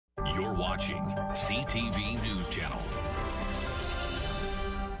You're watching CTV News Channel.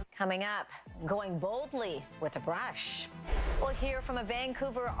 Coming up, going boldly with a brush. We'll hear from a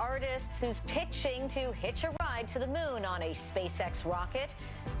Vancouver artist who's pitching to hitch a ride to the moon on a SpaceX rocket.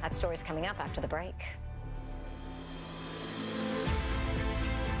 That story's coming up after the break.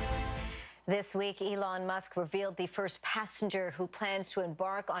 This week, Elon Musk revealed the first passenger who plans to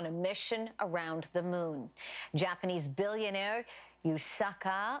embark on a mission around the moon. Japanese billionaire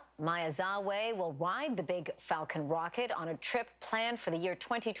Yusaku Maezawa will ride the big Falcon rocket on a trip planned for the year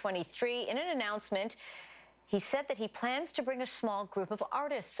 2023. In an announcement, he said that he plans to bring a small group of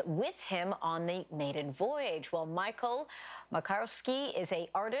artists with him on the maiden voyage. Well, Michael Markowsky is an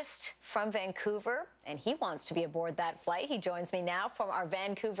artist from Vancouver, and he wants to be aboard that flight. He joins me now from our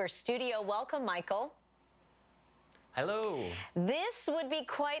Vancouver studio. Welcome, Michael. Hello. This would be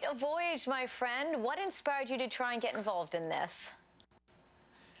quite a voyage, my friend. What inspired you to try and get involved in this?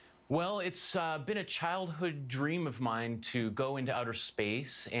 Well, it's been a childhood dream of mine to go into outer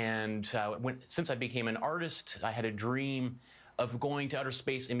space, and since I became an artist, I had a dream of going to outer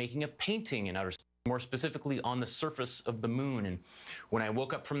space and making a painting in outer space, more specifically on the surface of the moon. And when I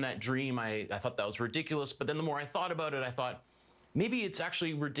woke up from that dream, I thought that was ridiculous, but then the more I thought about it, I thought, maybe it's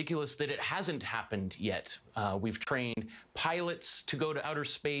actually ridiculous that it hasn't happened yet. We've trained pilots to go to outer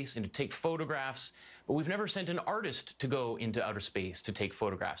space and to take photographs, but we've never sent an artist to go into outer space to take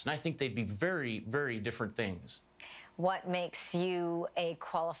photographs. And I think they'd be very, very different things. What makes you a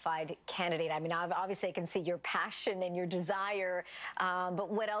qualified candidate? I mean, obviously I can see your passion and your desire,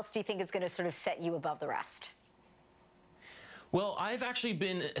 but what else do you think is going to sort of set you above the rest? Well, I've actually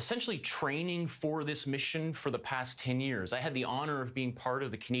been essentially training for this mission for the past 10 years. I had the honor of being part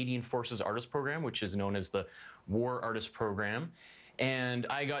of the Canadian Forces Artist Program, which is known as the War Artist Program. And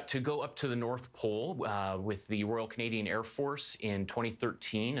I got to go up to the North Pole with the Royal Canadian Air Force in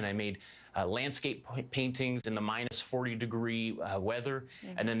 2013, and I made landscape paintings in the -40-degree weather.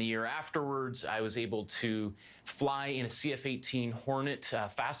 Mm-hmm. And then the year afterwards, I was able to fly in a CF-18 Hornet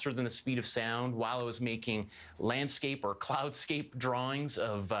faster than the speed of sound while I was making landscape or cloudscape drawings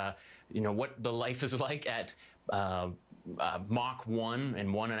of what the life is like at Mach 1 and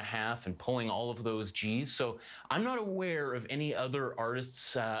 1.5 and pulling all of those Gs. So I'm not aware of any other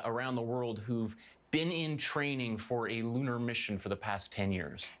artists around the world who've been in training for a lunar mission for the past 10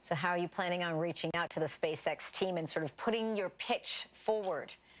 years. So how are you planning on reaching out to the SpaceX team and sort of putting your pitch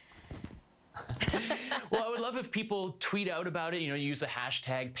forward? Well, I would love if people tweet out about it, use the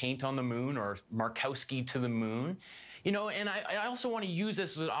hashtag paint on the moon or Markowsky to the moon. And I also want to use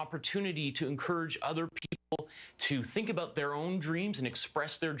this as an opportunity to encourage other people to think about their own dreams and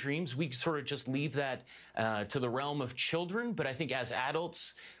express their dreams. We sort of just leave that to the realm of children, but I think as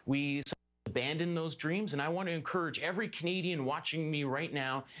adults, we abandon those dreams, and I want to encourage every Canadian watching me right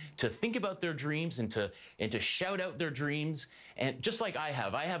now to think about their dreams and to shout out their dreams. And just like I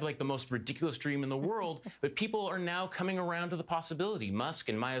have like the most ridiculous dream in the world, but people are now coming around to the possibility. Musk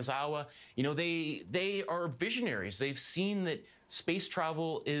and Maezawa, they are visionaries. They've seen that space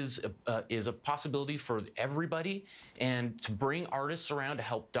travel is a possibility for everybody, and to bring artists around to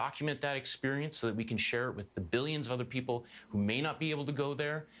help document that experience so that we can share it with the billions of other people who may not be able to go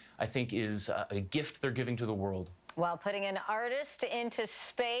there, I think is a gift they're giving to the world. Well, putting an artist into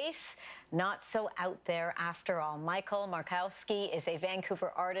space, not so out there after all. Michael Markowsky is a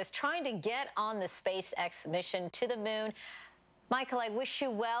Vancouver artist trying to get on the SpaceX mission to the moon. Michael, I wish you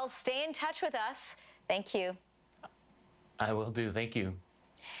well. Stay in touch with us. Thank you. I will do. Thank you.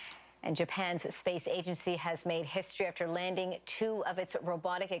 And Japan's space agency has made history after landing 2 of its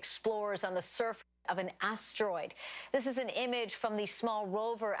robotic explorers on the surface of an asteroid. This is an image from the small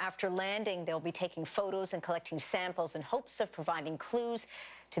rover after landing. They'll be taking photos and collecting samples in hopes of providing clues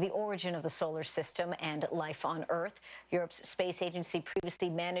to the origin of the solar system and life on Earth. Europe's space agency previously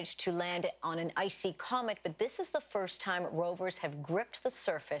managed to land on an icy comet, but this is the first time rovers have gripped the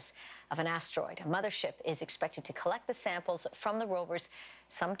surface of an asteroid. A mothership is expected to collect the samples from the rovers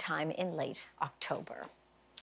sometime in late October.